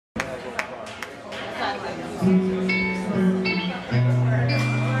Stays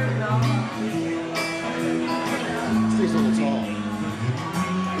a little tall.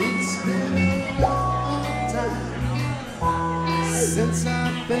 It's been a long time since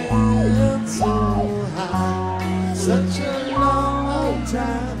I've been so high. Such a long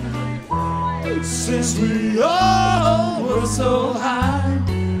time since we all were so high.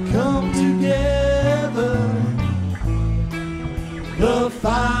 Come together, the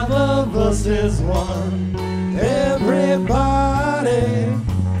five of us is one. Everybody,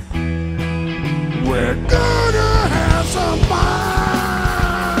 we're gonna have some fun.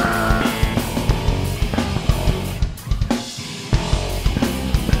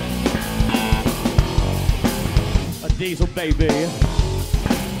 A diesel baby.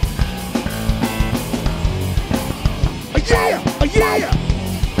 Yeah, yeah.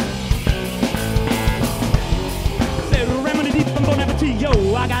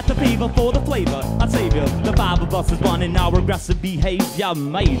 Yo, I got the fever for the flavor. I save you. The five of us is one in our aggressive behavior.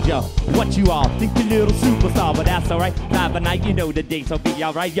 Major, what you all think you little superstar, but that's alright. Time of night, you know the dates will be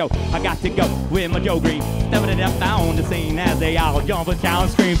alright. Yo, I got to go with my Joe Green. Stepping it up down the scene as they all jump and shout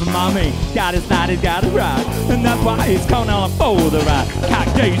and scream for mommy. Got it started, got it right, and that's why it's coming on for the ride.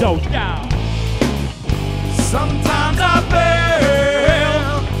 Cock days, oh down. Sometimes I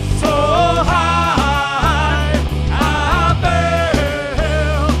feel so high.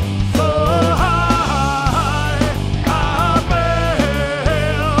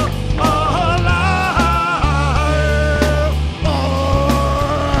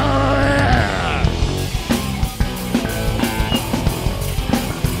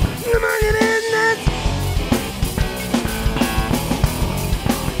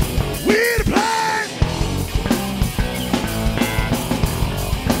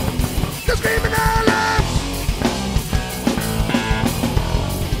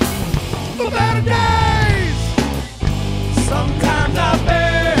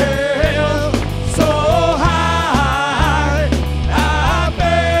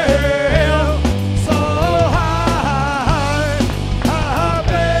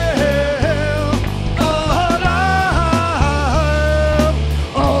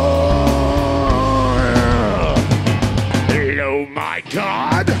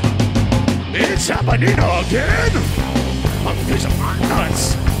 It's happening again. I'm facing my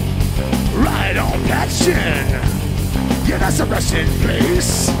nuts right on that chin. Yeah, that's a Russian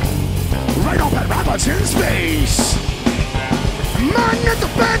face. Right on that Robertson's face. Man, that's a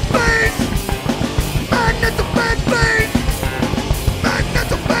bad face. Man, that's a bad face. Man,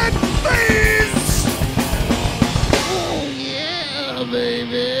 that's a bad face. Oh yeah,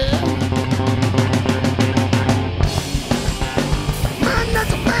 baby. Man,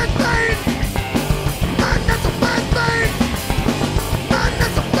 that's a bad face.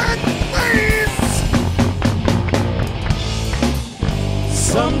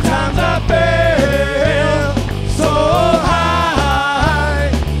 Sometimes I feel so high.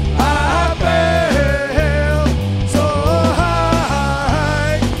 I feel so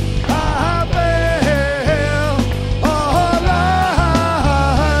high. I feel alive.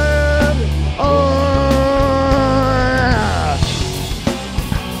 Oh yeah.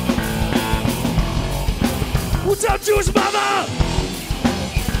 What's up, Jewish Mother?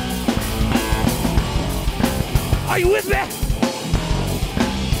 Are you with me?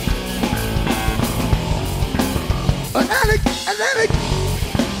 Atlantic.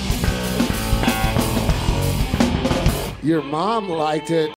 Your mom liked it.